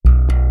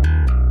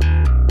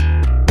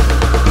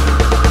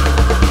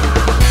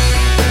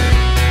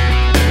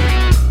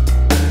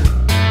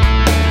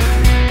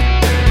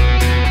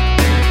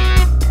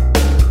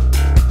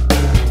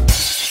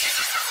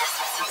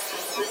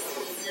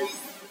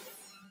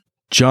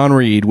John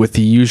Reed with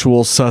the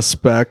usual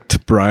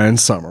suspect, Brian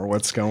Summer.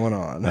 What's going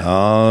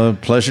on?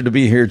 Pleasure to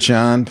be here,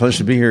 John. Pleasure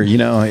to be here. You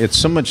know, it's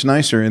so much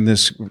nicer in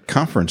this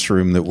conference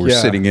room that we're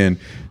sitting in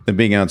than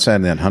being outside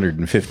in that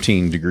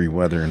 115-degree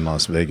weather in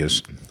Las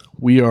Vegas.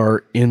 We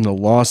are in the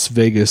Las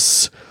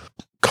Vegas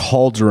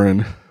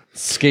cauldron,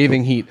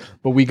 scathing heat.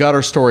 But we got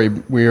our story.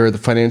 We are at the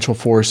Financial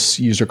Force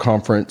User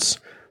Conference.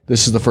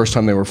 This is the first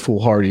time they were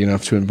foolhardy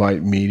enough to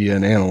invite media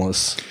and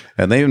analysts.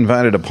 And they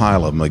invited a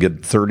pile of them, a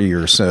good 30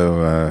 or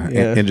so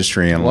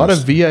industry analysts. A lot of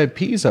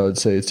VIPs, I would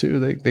say, too.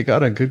 They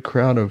got a good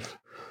crowd of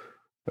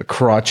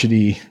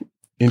crotchety,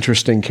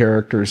 interesting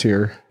characters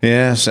here.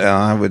 Yes,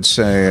 I would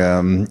say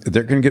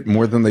they're going to get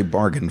more than they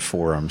bargained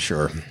for, I'm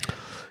sure.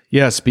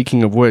 Yeah,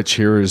 speaking of which,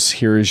 here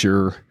is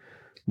your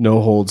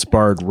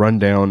no-holds-barred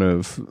rundown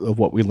of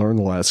what we learned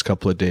the last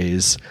couple of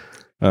days.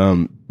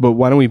 But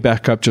why don't we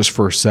back up just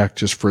for a sec,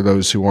 just for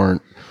those who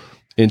aren't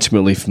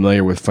intimately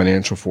familiar with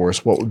Financial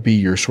Force. What would be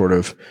your sort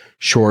of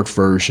short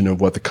version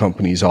of what the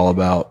company's all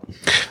about?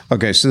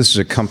 Okay, so this is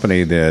a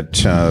company that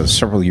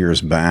several years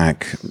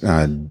back,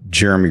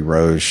 Jeremy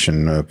Roche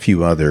and a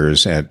few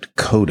others at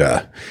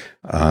Coda,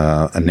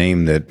 a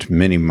name that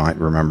many might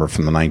remember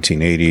from the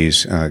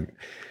 1980s,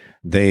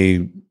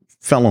 they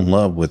fell in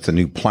love with the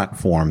new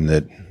platform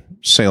that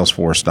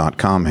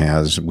Salesforce.com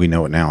has. We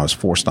know it now as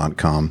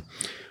Force.com.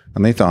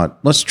 And they thought,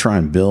 let's try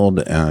and build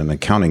an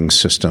accounting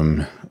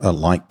system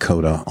like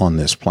Coda on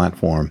this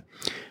platform.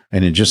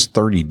 And in just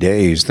 30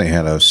 days, they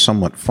had a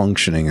somewhat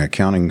functioning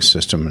accounting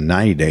system. And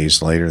 90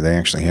 days later, they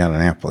actually had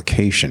an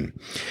application.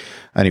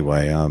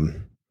 Anyway,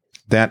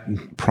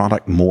 that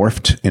product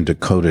morphed into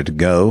Coda to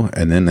Go,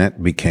 and then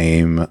that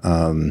became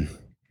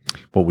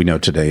what we know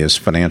today as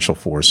Financial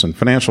Force. And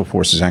Financial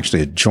Force is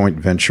actually a joint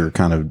venture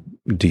kind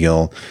of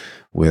deal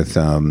with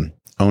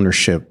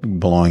ownership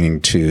belonging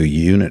to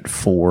Unit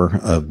 4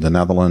 of the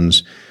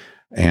Netherlands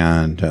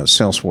and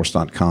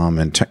Salesforce.com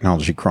and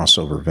Technology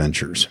Crossover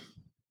Ventures.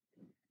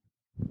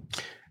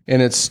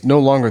 And it's no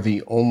longer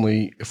the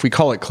only, if we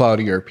call it Cloud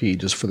ERP,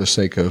 just for the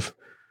sake of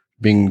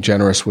being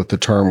generous with the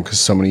term,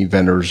 because so many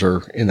vendors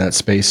are in that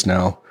space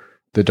now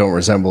that don't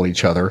resemble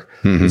each other.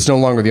 Mm-hmm. It's no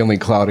longer the only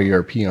Cloud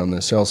ERP on the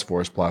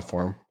Salesforce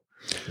platform.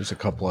 There's a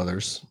couple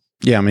others.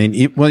 Yeah, I mean,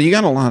 you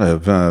got a lot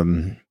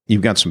of...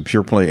 You've got some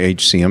pure play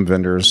HCM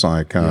vendors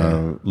like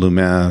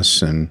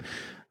Lumes and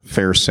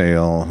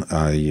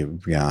Fairsail.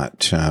 You've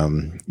got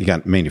you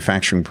got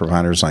manufacturing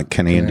providers like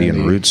Canandy and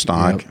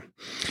Rootstock,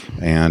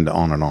 and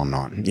on and on and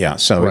on. Yeah,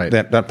 so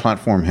that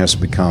platform has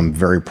become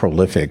very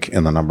prolific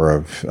in the number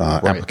of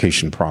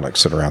application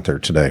products that are out there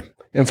today.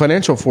 And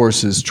Financial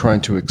Force is trying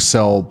to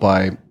excel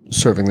by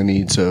serving the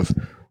needs of,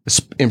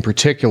 in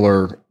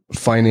particular,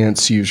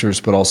 finance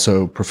users, but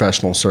also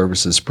professional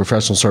services.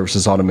 Professional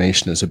services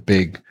automation is a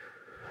big.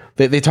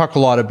 They talk a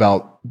lot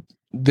about,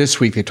 this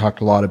week they talked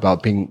a lot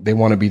about they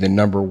want to be the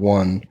number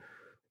one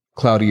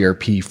cloud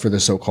ERP for the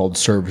so-called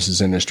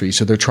services industry.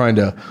 So they're trying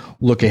to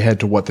look ahead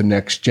to what the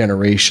next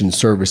generation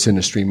service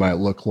industry might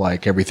look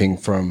like, everything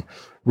from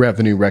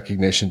revenue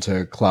recognition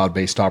to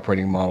cloud-based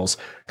operating models,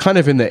 kind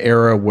of in the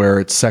era where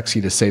it's sexy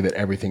to say that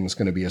everything's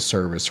going to be a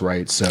service,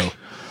 right? So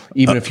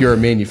even if you're a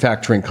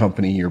manufacturing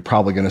company, you're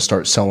probably going to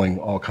start selling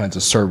all kinds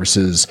of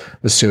services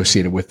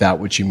associated with that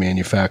which you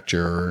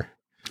manufacture.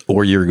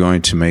 Or you're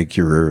going to make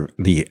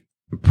the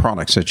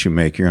products that you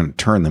make, you're going to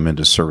turn them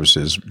into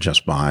services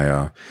just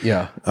by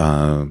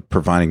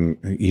providing.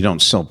 You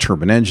don't sell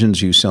turbine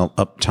engines, you sell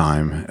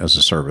uptime as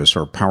a service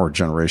or power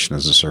generation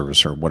as a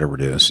service or whatever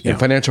it is. And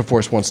Financial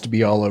Force wants to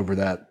be all over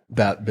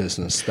that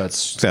business.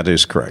 That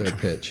is correct. Their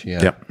pitch.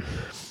 Yeah. Yep.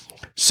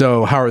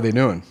 So how are they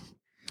doing?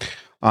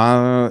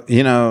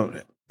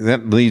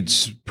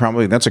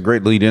 That's a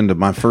great lead into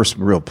my first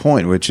real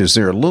point, which is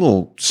they're a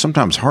little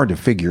sometimes hard to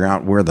figure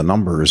out where the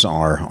numbers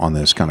are on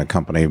this kind of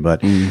company.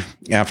 But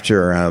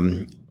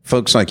after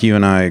folks like you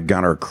and I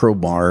got our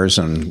crowbars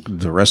and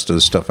the rest of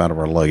the stuff out of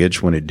our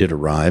luggage when it did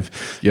arrive,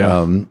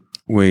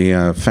 we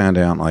found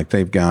out like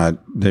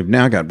they've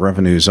now got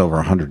revenues over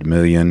 100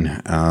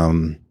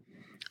 million.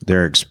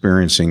 They're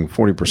experiencing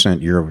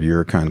 40% year over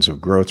year kinds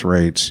of growth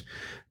rates.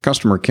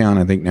 Customer count,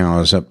 I think now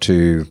is up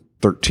to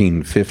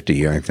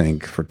 1,350, I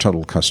think, for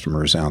total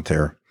customers out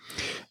there.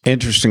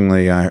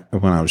 Interestingly,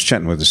 when I was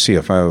chatting with the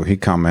CFO, he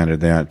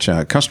commented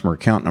that customer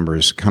account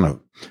numbers kind of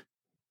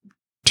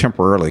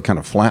temporarily kind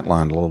of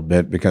flatlined a little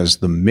bit because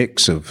the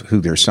mix of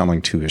who they're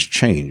selling to has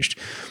changed.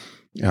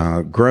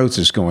 Growth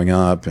is going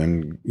up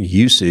and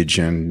usage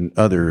and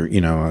other,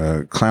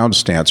 cloud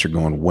stats are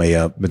going way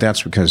up, but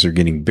that's because they're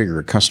getting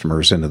bigger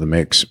customers into the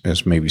mix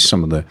as maybe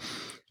some of the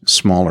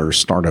smaller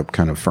startup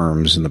kind of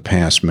firms in the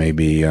past may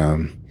be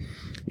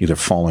either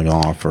falling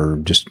off or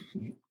just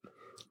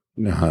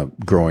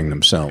growing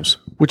themselves.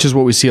 Which is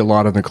what we see a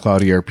lot in the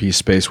cloud ERP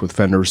space with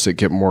vendors that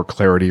get more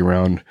clarity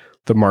around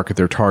the market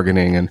they're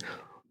targeting. And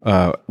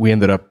I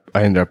ended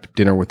up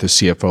dinner with the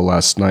CFO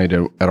last night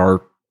at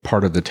our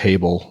part of the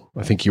table.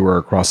 I think you were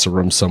across the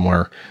room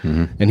somewhere.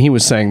 Mm-hmm. And he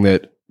was saying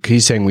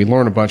we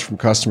learn a bunch from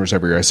customers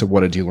every year. I said, what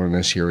did you learn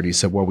this year? And he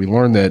said, well, we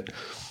learned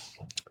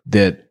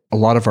that a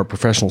lot of our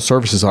professional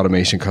services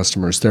automation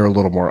customers, they're a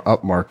little more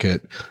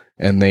upmarket,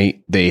 and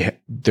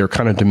they're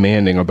kind of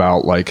demanding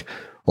about like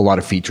a lot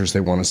of features they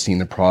want to see in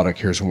the product.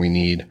 Here's what we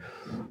need.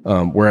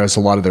 Whereas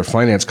a lot of their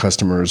finance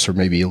customers are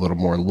maybe a little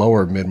more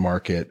lower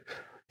mid-market,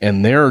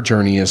 and their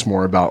journey is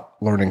more about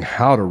learning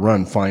how to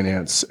run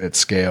finance at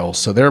scale.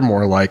 So they're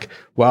more like,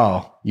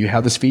 wow, you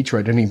have this feature.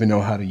 I didn't even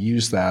know how to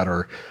use that.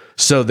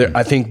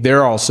 I think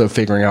they're also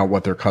figuring out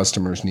what their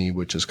customers need,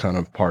 which is kind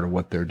of part of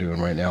what they're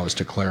doing right now, is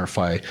to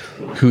clarify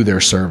who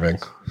they're serving.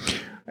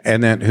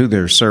 And that who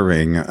they're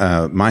serving,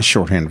 my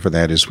shorthand for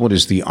that is, what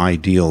is the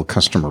ideal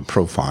customer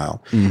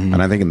profile? Mm-hmm.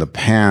 And I think in the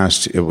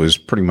past, it was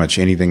pretty much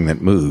anything that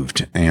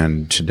moved.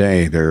 And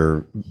today,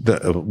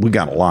 we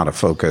got a lot of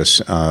focus,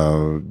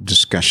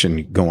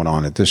 discussion going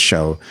on at this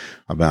show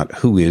about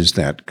who is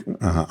that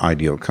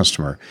ideal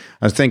customer.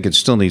 I think it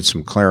still needs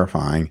some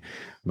clarifying,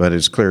 but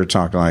it's clear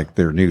talk like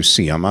their new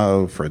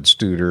CMO, Fred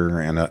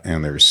Studer, and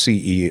their the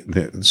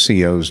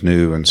CEO's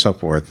new and so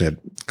forth, that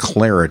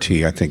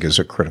clarity, I think, is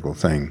a critical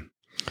thing.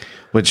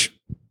 Which,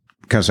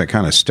 because I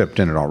kind of stepped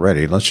in it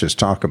already, let's just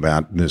talk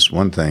about this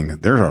one thing.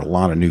 There are a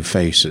lot of new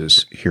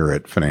faces here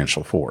at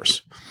Financial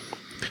Force.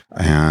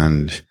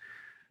 And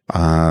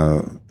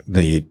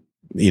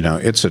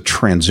it's a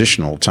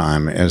transitional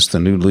time as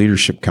the new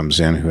leadership comes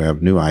in who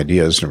have new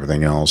ideas and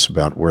everything else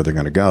about where they're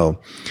going to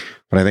go.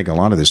 But I think a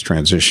lot of this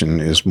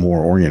transition is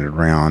more oriented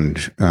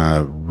around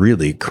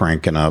really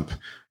cranking up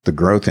the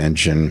growth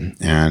engine.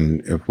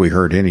 And if we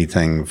heard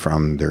anything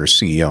from their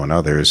CEO and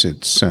others,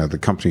 it's the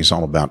company's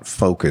all about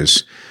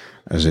focus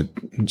as it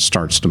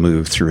starts to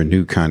move through a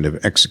new kind of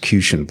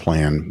execution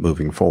plan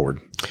moving forward.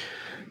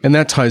 And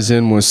that ties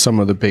in with some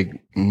of the big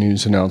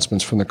news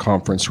announcements from the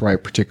conference,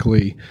 right?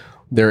 Particularly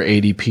their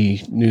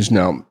ADP news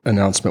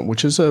announcement,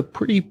 which is a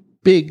pretty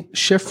big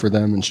shift for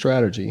them in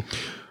strategy.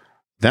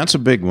 That's a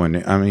big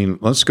one. I mean,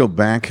 let's go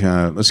back.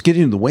 Let's get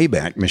into the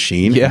Wayback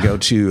Machine. Yeah. And go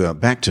to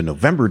back to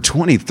November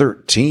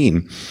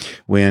 2013,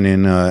 when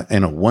in a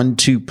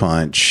 1-2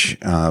 punch,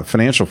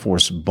 Financial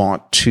Force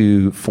bought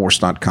 2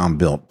 Force.com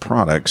built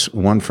products.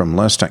 One from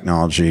Less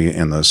Technology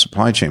in the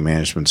supply chain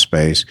management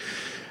space,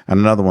 and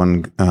another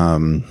one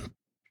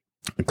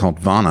called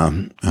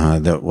Vana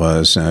that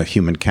was a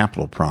human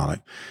capital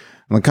product.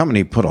 The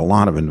company put a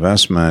lot of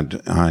investment,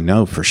 I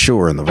know for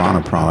sure, in the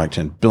Vana product,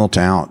 and built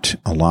out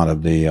a lot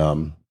of the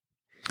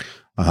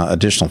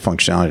additional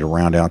functionality to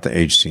round out the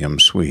HCM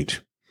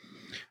suite.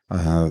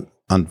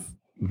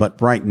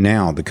 But right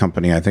now, the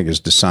company, I think,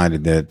 has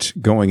decided that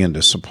going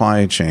into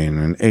supply chain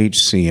and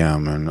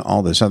HCM and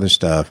all this other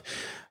stuff,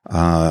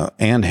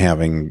 and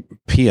having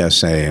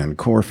PSA and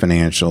core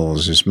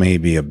financials is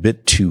maybe a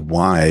bit too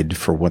wide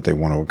for what they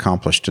want to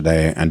accomplish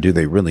today. And do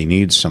they really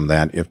need some of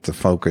that if the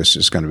focus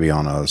is going to be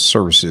on a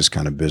services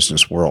kind of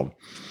business world?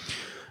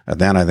 And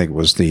that, I think,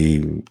 was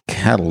the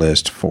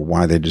catalyst for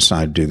why they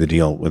decided to do the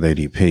deal with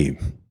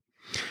ADP.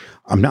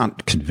 I'm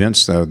not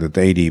convinced, though, that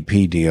the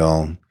ADP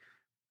deal,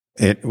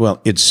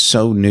 it's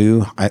so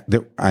new.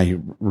 I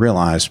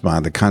realized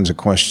by the kinds of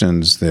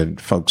questions that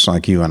folks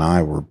like you and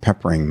I were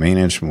peppering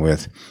management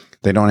with,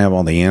 they don't have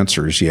all the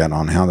answers yet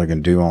on how they're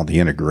going to do all the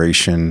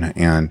integration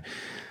and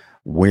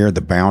where the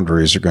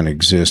boundaries are going to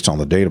exist on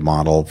the data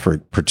model,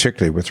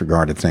 particularly with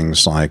regard to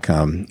things like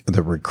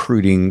the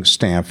recruiting,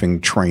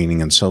 staffing,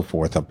 training, and so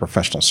forth of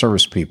professional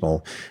service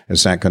people.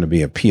 Is that going to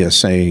be a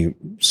PSA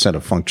set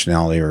of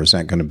functionality, or is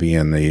that going to be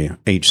in the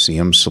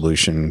HCM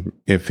solution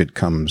if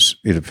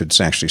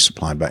it's actually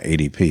supplied by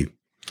ADP?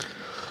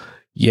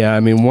 Yeah, I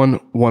mean,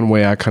 one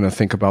way I kind of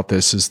think about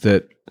this is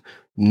that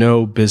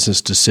no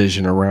business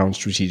decision around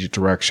strategic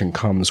direction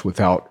comes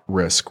without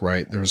risk,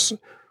 right? There's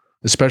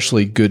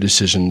especially good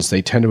decisions,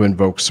 they tend to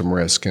invoke some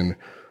risk. And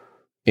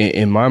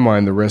in my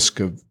mind, the risk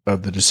of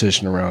the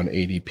decision around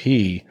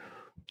ADP,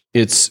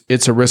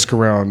 it's a risk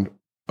around,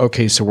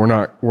 okay, so we're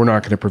not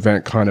going to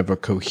prevent kind of a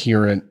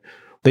coherent,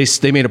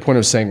 they made a point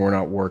of saying we're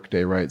not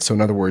Workday, right? So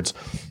in other words,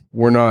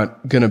 we're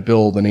not going to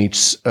build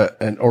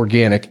an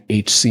organic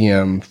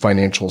HCM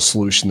financial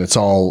solution that's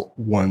all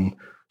one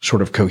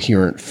sort of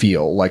coherent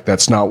feel. Like,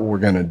 that's not what we're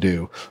going to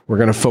do. We're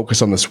going to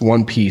focus on this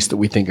one piece that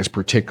we think is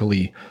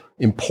particularly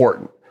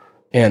important.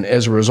 And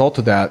as a result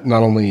of that,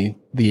 not only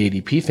the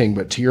ADP thing,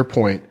 but to your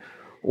point,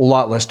 a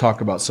lot less talk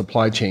about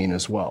supply chain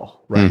as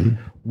well, right?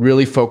 Mm-hmm.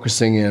 Really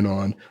focusing in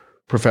on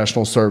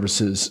professional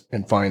services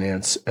and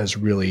finance as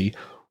really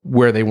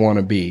where they want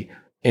to be.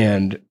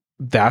 And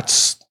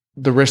that's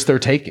the risk they're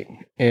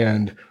taking.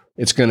 And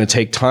it's going to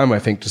take time, I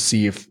think, to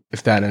see if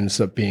that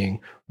ends up being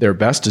their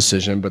best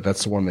decision, but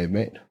that's the one they've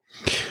made.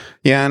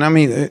 Yeah. And I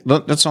mean,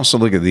 let's also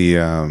look at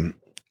the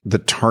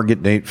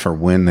target date for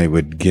when they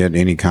would get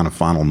any kind of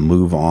final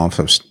move off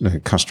of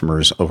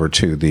customers over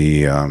to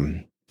the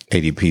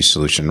ADP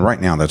solution. Right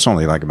now, that's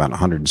only like about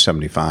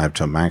 175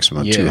 to a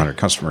maximum of 200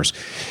 customers.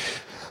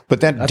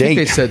 But that I think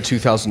they said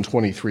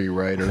 2023,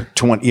 right? Or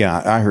 20?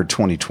 Yeah, I heard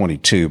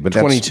 2022. But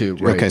 22,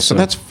 right? Okay, so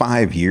that's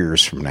 5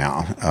 years from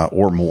now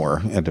or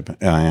more,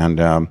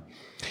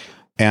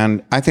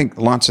 and I think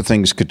lots of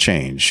things could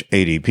change.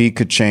 ADP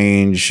could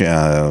change.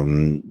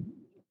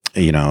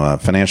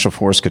 Financial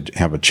Force could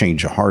have a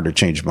change of heart or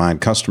change of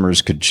mind.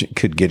 Customers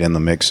could get in the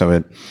mix of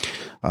it.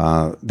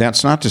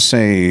 That's not to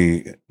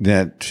say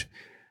that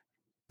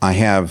I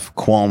have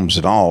qualms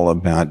at all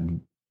about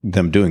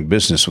them doing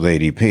business with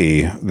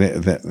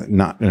ADP.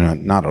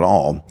 Not at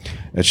all.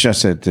 It's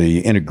just that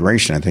the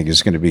integration, I think,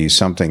 is going to be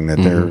something that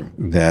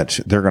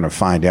they're going to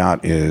find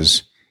out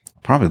is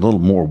probably a little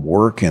more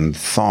work and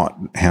thought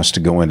has to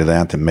go into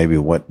that than maybe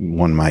what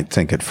one might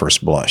think at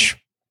first blush.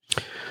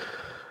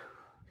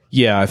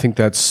 Yeah, I think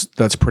that's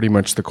pretty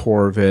much the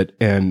core of it.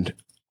 And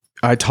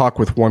I talk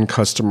with one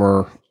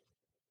customer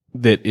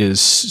that is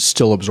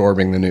still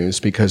absorbing the news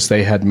because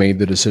they had made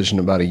the decision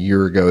about a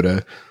year ago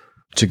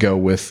to go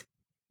with,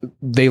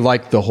 they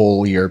liked the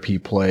whole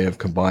ERP play of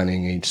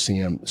combining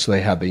HCM. So they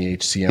had the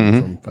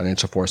HCM from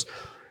Financial Force,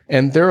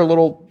 and they're a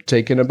little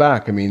taken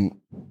aback. I mean,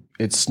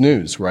 it's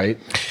news, right?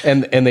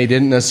 And they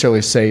didn't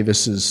necessarily say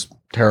this is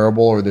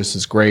terrible or this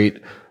is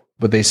great,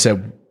 but they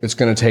said it's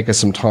going to take us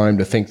some time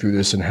to think through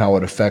this and how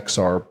it affects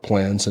our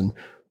plans. And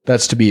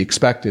that's to be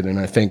expected. And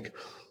I think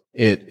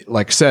it,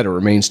 like I said, it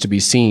remains to be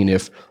seen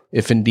if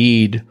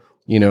indeed,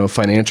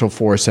 Financial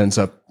Force ends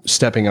up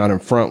stepping out in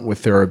front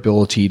with their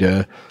ability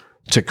to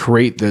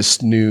create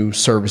this new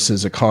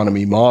services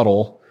economy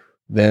model,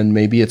 then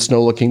maybe it's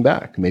no looking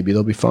back. Maybe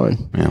they'll be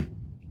fine. Yeah.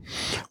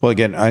 Well,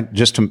 again,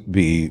 just to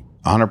be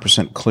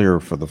 100% clear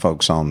for the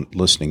folks on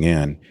listening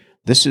in,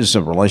 this is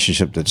a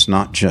relationship that's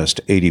not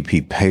just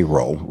ADP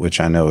payroll,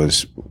 which I know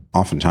is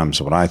oftentimes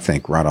what I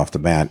think right off the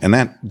bat. And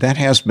that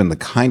has been the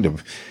kind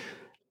of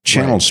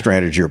channel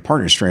strategy or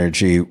partner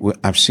strategy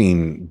I've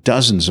seen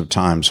dozens of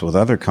times with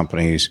other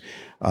companies.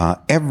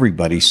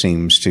 Everybody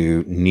seems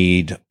to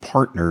need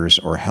partners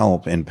or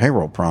help in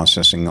payroll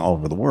processing all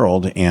over the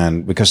world,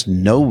 and because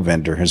no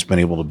vendor has been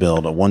able to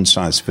build a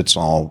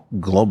one-size-fits-all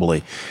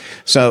globally.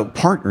 So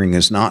partnering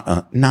is not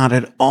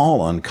at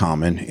all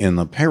uncommon in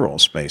the payroll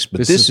space. But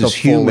this is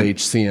human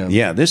HCM.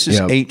 Yeah, this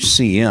is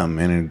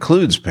HCM, and it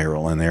includes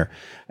payroll in there.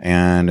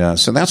 And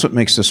so that's what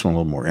makes this one a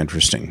little more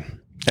interesting.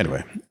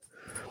 Anyway.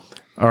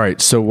 All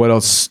right. So what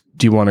else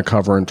do you want to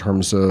cover in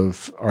terms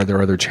of, are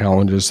there other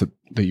challenges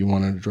that you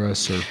want to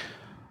address? Or?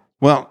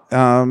 Well,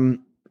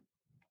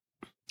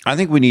 I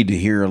think we need to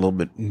hear a little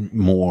bit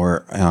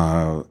more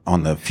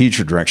on the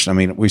future direction. I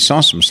mean, we saw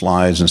some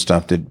slides and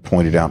stuff that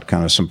pointed out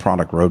kind of some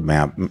product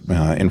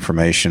roadmap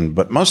information,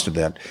 but most of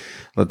that,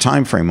 the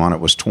time frame on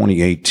it was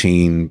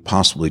 2018,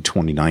 possibly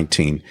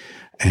 2019.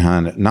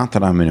 And not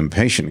that I'm an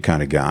impatient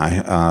kind of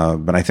guy,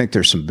 but I think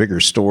there's some bigger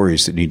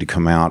stories that need to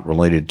come out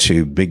related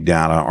to big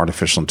data,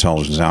 artificial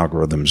intelligence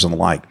algorithms, and the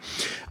like.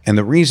 And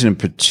the reason in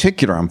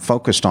particular I'm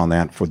focused on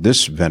that for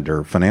this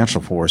vendor,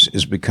 Financial Force,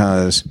 is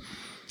because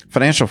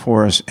Financial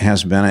Force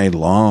has been a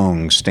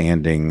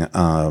long-standing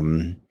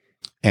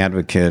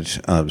advocate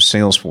of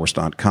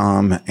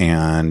Salesforce.com,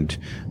 and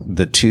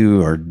the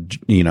two are,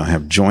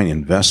 have joint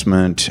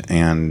investment,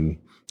 and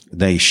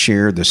they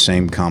share the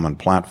same common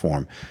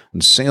platform.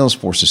 And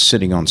Salesforce is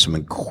sitting on some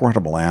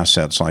incredible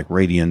assets like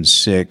Radian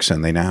 6,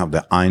 and they now have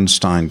the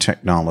Einstein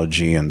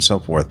technology and so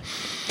forth.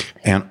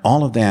 And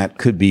all of that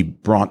could be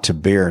brought to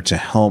bear to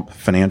help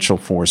Financial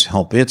Force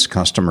help its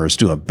customers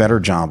do a better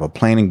job of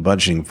planning,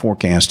 budgeting,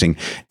 forecasting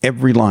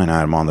every line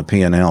item on the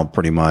P&L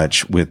pretty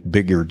much with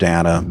bigger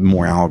data,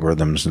 more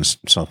algorithms, and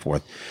so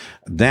forth.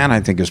 That, I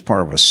think, is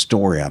part of a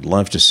story I'd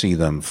love to see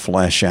them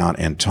flesh out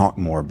and talk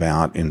more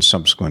about in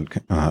subsequent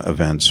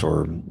events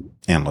or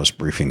analyst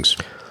briefings.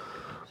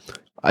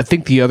 I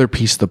think the other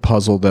piece of the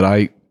puzzle that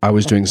I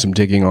was doing some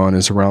digging on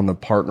is around the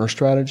partner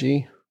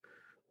strategy.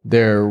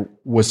 There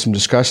was some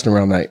discussion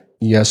around that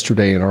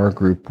yesterday in our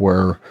group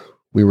where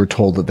we were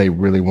told that they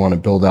really want to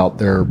build out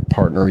their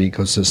partner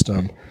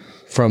ecosystem.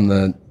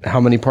 How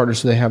many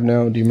partners do they have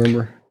now? Do you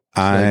remember?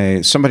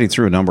 Somebody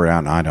threw a number out,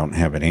 and I don't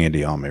have it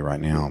handy on me right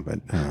now.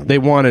 But they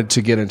wanted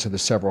to get into the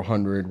several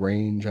hundred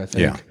range, I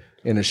think,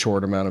 in a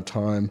short amount of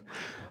time.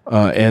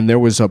 And there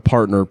was a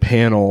partner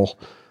panel,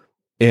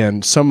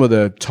 and some of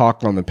the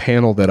talk on the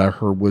panel that I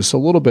heard was a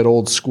little bit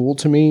old school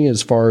to me,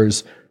 as far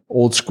as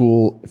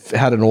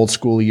had an old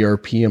school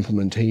ERP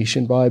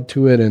implementation vibe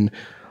to it. And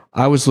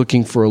I was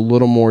looking for a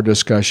little more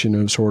discussion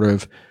of sort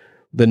of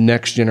the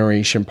next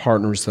generation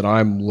partners that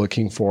I'm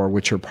looking for,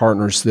 which are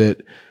partners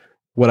that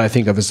what I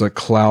think of as a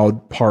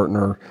cloud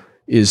partner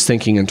is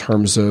thinking in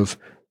terms of,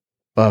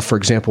 for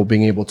example,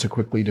 being able to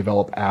quickly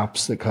develop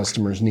apps that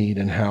customers need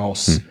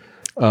in-house.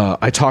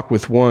 I talked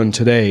with one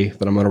today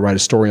that I'm going to write a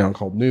story on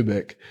called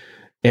Nubic.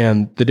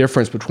 And the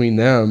difference between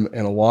them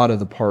and a lot of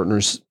the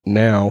partners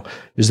now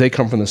is they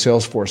come from the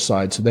Salesforce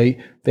side. So they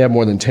have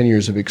more than 10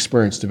 years of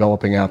experience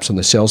developing apps on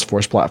the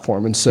Salesforce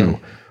platform. And so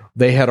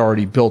they had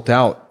already built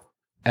out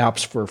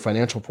apps for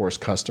Financial Force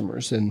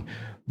customers. And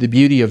the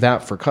beauty of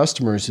that for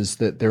customers is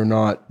that they're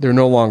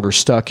no longer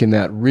stuck in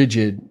that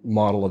rigid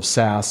model of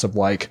SaaS of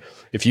like,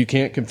 if you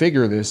can't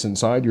configure this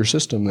inside your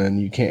system, then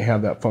you can't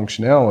have that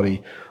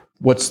functionality.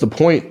 What's the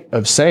point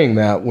of saying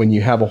that when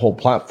you have a whole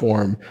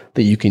platform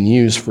that you can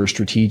use for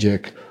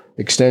strategic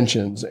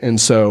extensions. And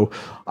so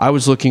I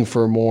was looking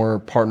for more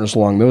partners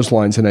along those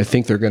lines, and I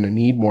think they're going to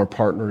need more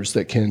partners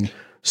that can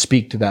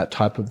speak to that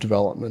type of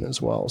development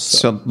as well.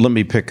 So let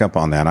me pick up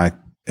on that.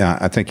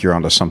 I think you're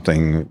onto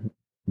something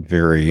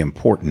very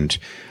important.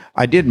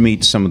 I did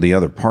meet some of the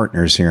other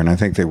partners here, and I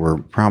think they were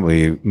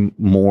probably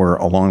more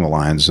along the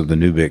lines of the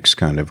Nubix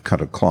kind of cut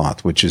of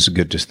cloth, which is a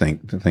good thing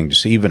to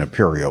see. Even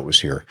Apereo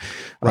was here.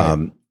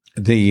 Right.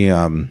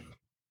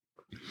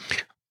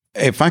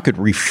 If I could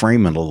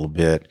reframe it a little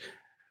bit,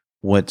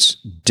 what's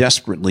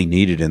desperately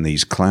needed in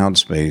these cloud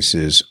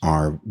spaces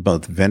are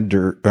both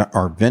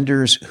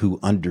vendors who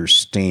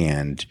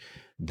understand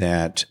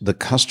that the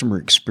customer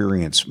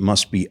experience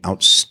must be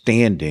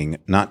outstanding,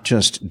 not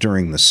just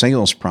during the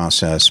sales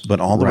process,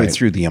 but all the way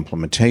through the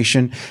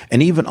implementation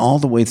and even all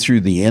the way through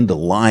the end of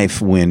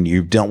life when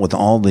you've dealt with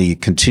all the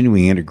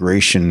continuing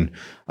integration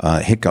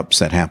hiccups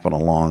that happen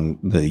along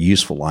the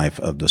useful life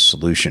of the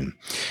solution.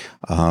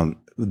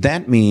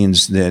 That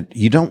means that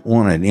you don't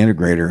want an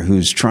integrator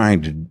who's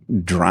trying to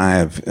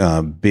drive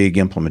big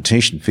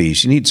implementation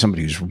fees. You need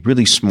somebody who's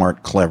really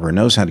smart, clever,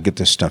 knows how to get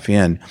this stuff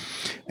in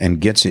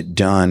and gets it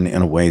done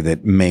in a way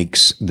that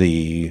makes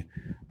the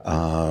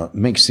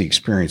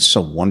experience so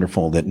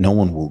wonderful that no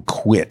one will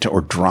quit or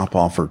drop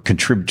off or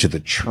contribute to the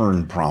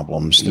churn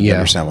problems that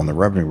vendors have on the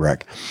revenue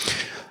rec.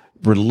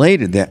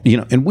 Related that,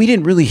 and we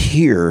didn't really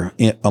hear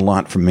a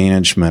lot from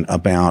management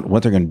about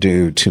what they're going to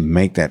do to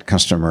make that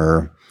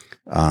customer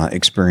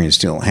experience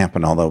still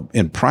happen. Although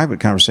in private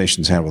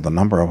conversations I had with a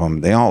number of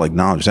them, they all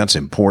acknowledge that's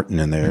important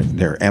and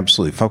they're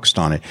absolutely focused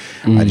on it.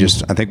 I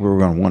think we're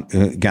going to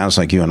want guys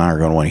like you and I are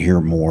going to want to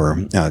hear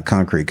more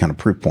concrete kind of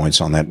proof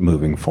points on that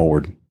moving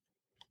forward.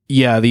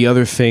 Yeah. The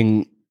other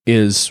thing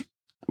is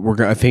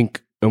I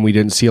think, and we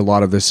didn't see a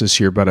lot of this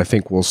year, but I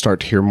think we'll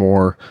start to hear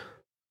more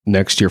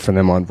next year from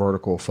them on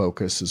vertical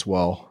focus as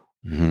well.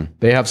 Mm-hmm.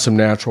 They have some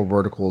natural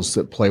verticals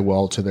that play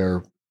well to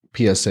their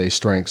PSA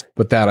strengths,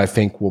 but that I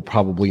think will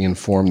probably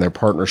inform their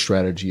partner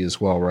strategy as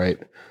well, right?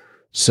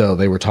 So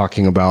they were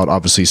talking about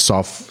obviously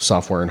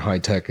software and high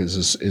tech is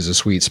a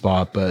sweet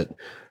spot, but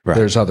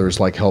there's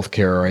others like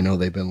healthcare I know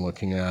they've been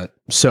looking at.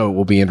 So it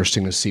will be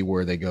interesting to see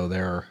where they go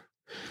there.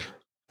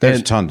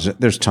 There's tons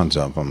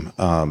of them.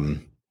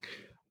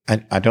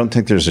 I don't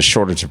think there's a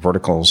shortage of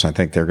verticals. I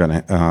think they're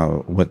going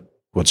to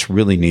what's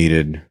really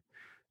needed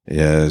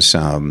is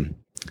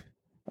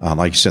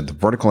like you said, the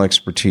vertical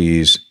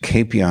expertise,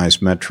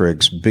 KPIs,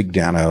 metrics, big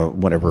data,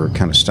 whatever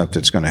kind of stuff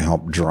that's going to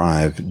help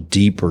drive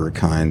deeper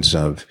kinds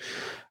of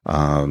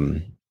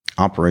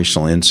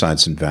operational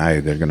insights and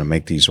value that are going to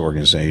make these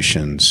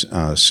organizations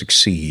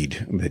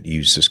succeed that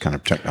use this kind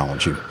of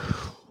technology.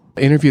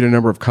 I interviewed a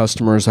number of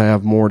customers. I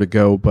have more to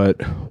go,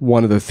 but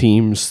one of the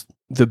themes,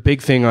 the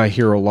big thing I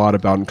hear a lot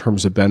about in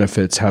terms of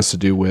benefits has to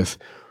do with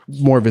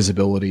more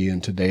visibility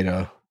into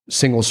data,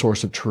 single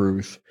source of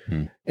truth.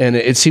 And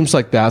it seems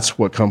like that's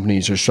what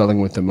companies are struggling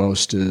with the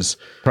most, is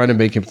trying to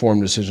make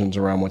informed decisions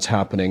around what's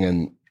happening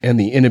and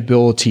the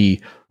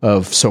inability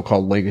of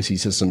so-called legacy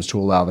systems to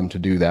allow them to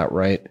do that,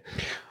 right?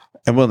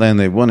 And well, then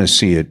they want to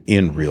see it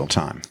in real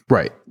time.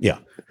 Right. Yeah.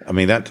 I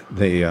mean,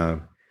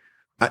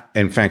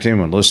 in fact,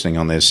 anyone listening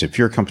on this, if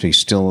your company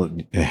still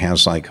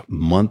has like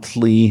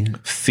monthly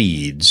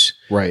feeds,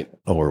 right,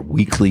 or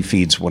weekly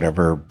feeds,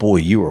 whatever, boy,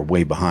 you are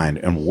way behind.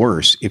 And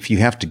worse, if you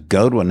have to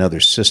go to another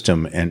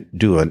system and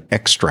do an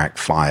extract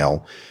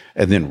file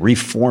and then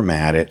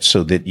reformat it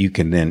so that you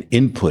can then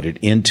input it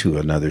into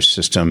another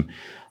system,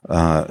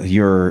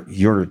 you're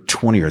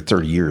 20 or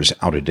 30 years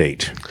out of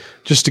date.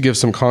 Just to give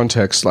some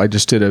context, I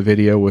just did a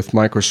video with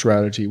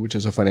MicroStrategy, which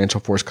is a Financial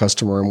Force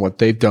customer, and what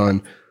they've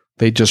done.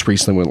 They just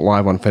recently went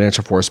live on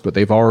Financial Force, but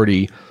they've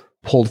already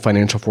pulled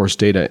Financial Force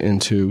data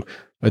into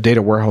a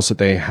data warehouse that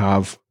they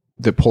have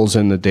that pulls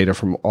in the data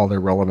from all their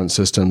relevant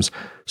systems,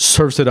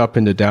 serves it up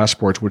into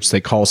dashboards, which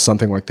they call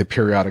something like the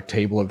periodic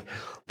table.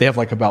 They have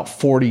like about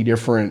 40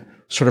 different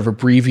sort of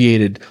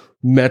abbreviated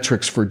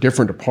metrics for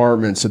different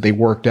departments that they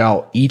worked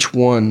out. Each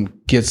one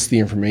gets the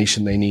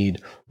information they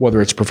need, whether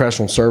it's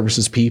professional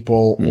services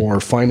people or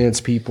finance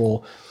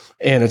people.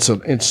 And it's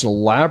an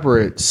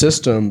elaborate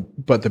system,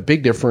 but the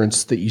big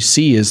difference that you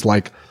see is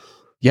like,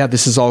 yeah,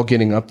 this is all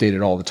getting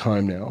updated all the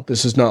time now.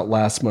 This is not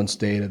last month's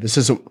data. This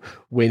isn't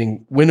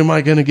waiting. When am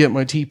I going to get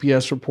my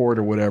TPS report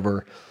or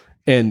whatever?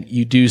 And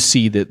you do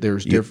see that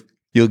there's different.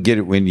 You'll get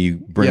it when you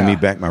bring me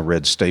back my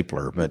red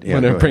stapler. But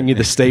when I bring you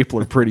the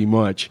stapler, pretty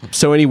much.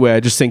 So anyway, I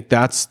just think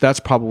that's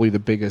probably the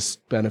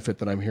biggest benefit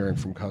that I'm hearing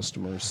from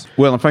customers.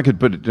 Well, if I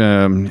could put it,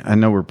 I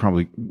know we're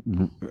probably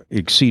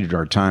exceeded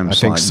our time. I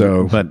think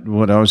so. But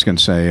what I was going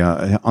to say,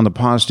 on the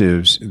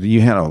positives, you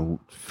had a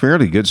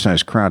fairly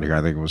good-sized crowd here.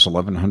 I think it was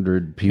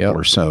 1,100 people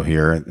or so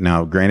here.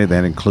 Now, granted,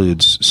 that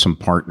includes some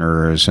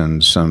partners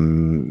and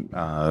some,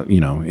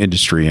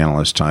 industry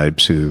analyst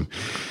types who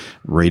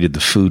rated the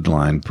food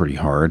line pretty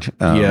hard.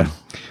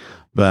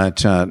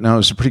 But no, it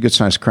was a pretty good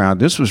sized crowd.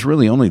 This was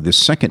really only the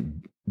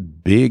second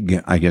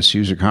big, I guess,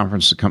 user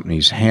conference the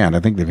company's had.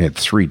 I think they've had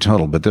 3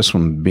 total, but this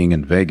one being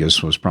in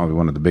Vegas was probably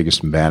one of the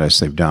biggest and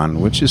baddest they've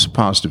done, which is a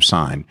positive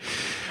sign.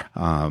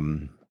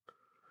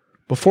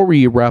 Before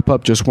we wrap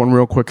up, just one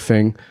real quick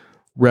thing: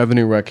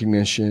 revenue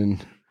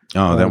recognition.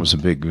 Oh, that was a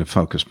big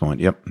focus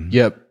point. Yep.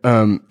 Yep.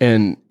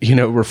 And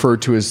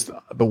referred to as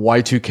the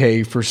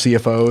Y2K for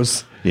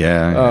CFOs.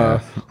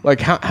 Yeah. Like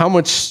how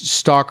much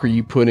stock are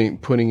you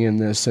putting in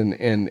this,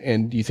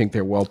 and do you think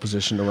they're well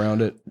positioned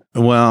around it?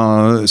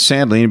 Well,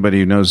 sadly, anybody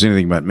who knows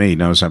anything about me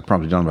knows I've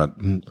probably done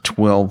about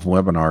 12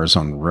 webinars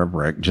on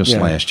RevRec just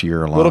last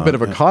year alone. A little bit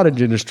of a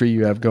cottage industry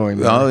you have going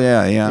there. Oh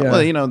yeah.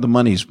 Well, the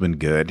money's been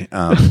good,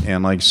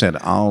 and like I said,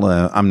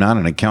 I'm not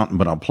an accountant,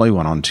 but I'll play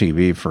one on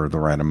TV for the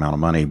right amount of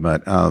money.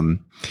 But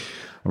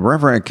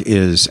RevRec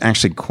is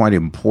actually quite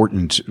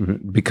important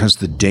because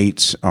the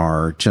dates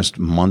are just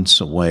months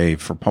away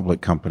for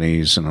public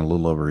companies and a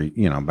little over,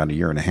 about a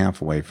year and a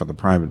half away for the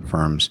private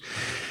firms.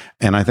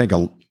 And I think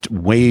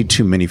way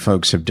too many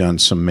folks have done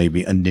some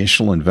maybe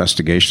initial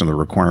investigation of the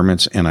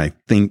requirements, and I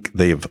think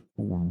they have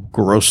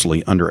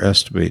grossly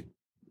underestimated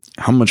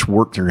how much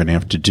work they're going to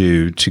have to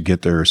do to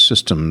get their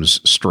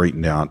systems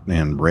straightened out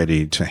and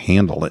ready to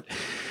handle it.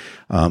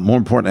 More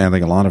importantly, I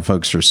think a lot of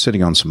folks are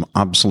sitting on some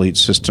obsolete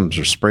systems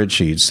or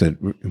spreadsheets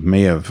that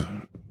may have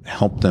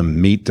helped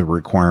them meet the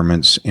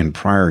requirements in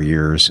prior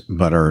years,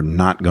 but are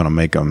not going to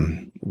make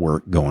them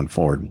work going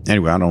forward.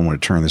 Anyway, I don't want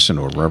to turn this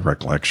into a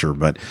RevRec lecture,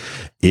 but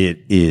it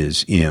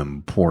is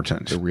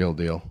important. The real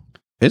deal.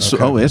 It's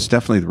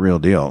definitely the real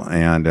deal.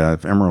 And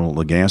if Emerald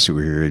Lagasse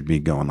were here, he'd be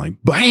going like,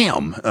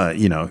 bam,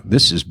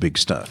 this is big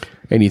stuff.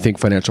 And you think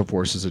Financial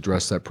Forces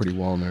addressed that pretty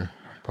well in there?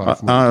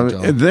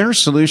 Their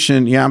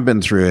solution, I've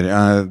been through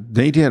it.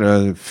 They did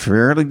a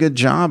fairly good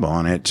job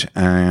on it.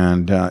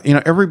 And,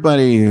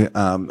 everybody,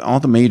 all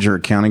the major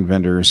accounting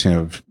vendors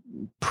have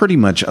pretty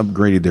much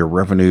upgraded their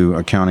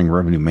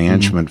revenue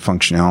management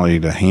functionality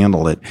to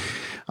handle it.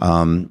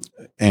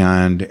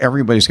 And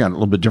everybody's got a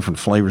little bit different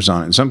flavors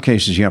on it. In some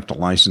cases, you have to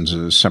license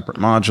a separate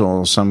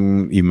module.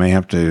 Some you may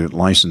have to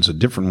license a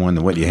different one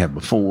than what you had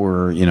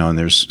before, and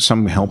there's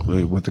some help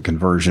with the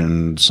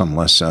conversion, some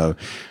less so.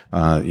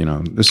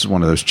 This is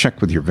one of those, check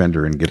with your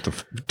vendor and get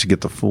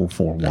the full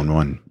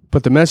 411.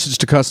 But the message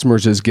to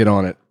customers is get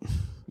on it.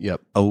 Yep.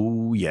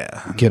 Oh,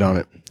 yeah. Get on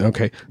it.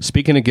 Okay.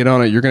 Speaking of get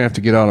on it, you're going to have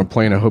to get on a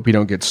plane. I hope you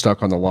don't get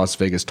stuck on the Las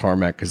Vegas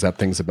tarmac because that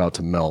thing's about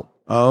to melt.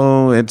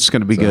 Oh, it's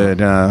going to be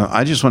good.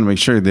 I just want to make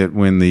sure that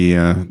when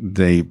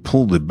they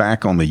pull the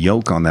back on the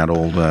yoke on that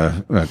old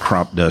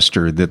crop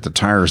duster, that the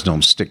tires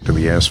don't stick to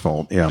the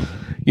asphalt. Yeah.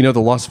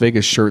 The Las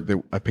Vegas shirt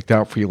that I picked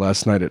out for you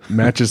last night, it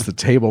matches the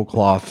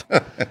tablecloth,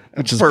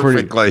 which is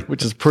perfectly.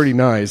 Which is pretty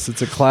nice.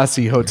 It's a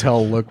classy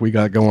hotel look we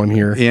got going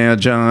here. Yeah,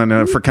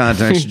 John, for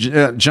context,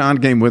 John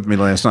came with me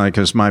last night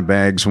because my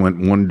bags went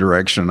one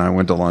direction. I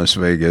went to Las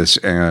Vegas.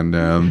 And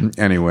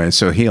anyway,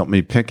 so he helped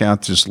me pick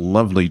out this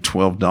lovely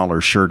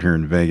 $12 shirt here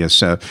in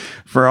Vegas.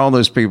 For all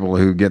those people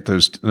who get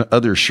those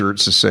other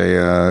shirts to say,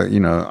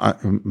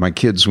 my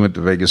kids went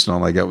to Vegas and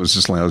all I got was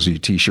this lousy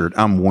T-shirt.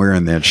 I'm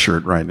wearing that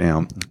shirt right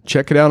now.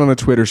 Check it out on the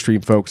Twitter stream,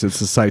 folks.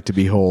 It's a sight to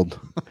behold.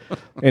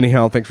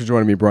 Anyhow, thanks for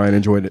joining me, Brian.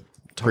 Enjoyed it.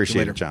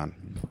 Appreciate it, John.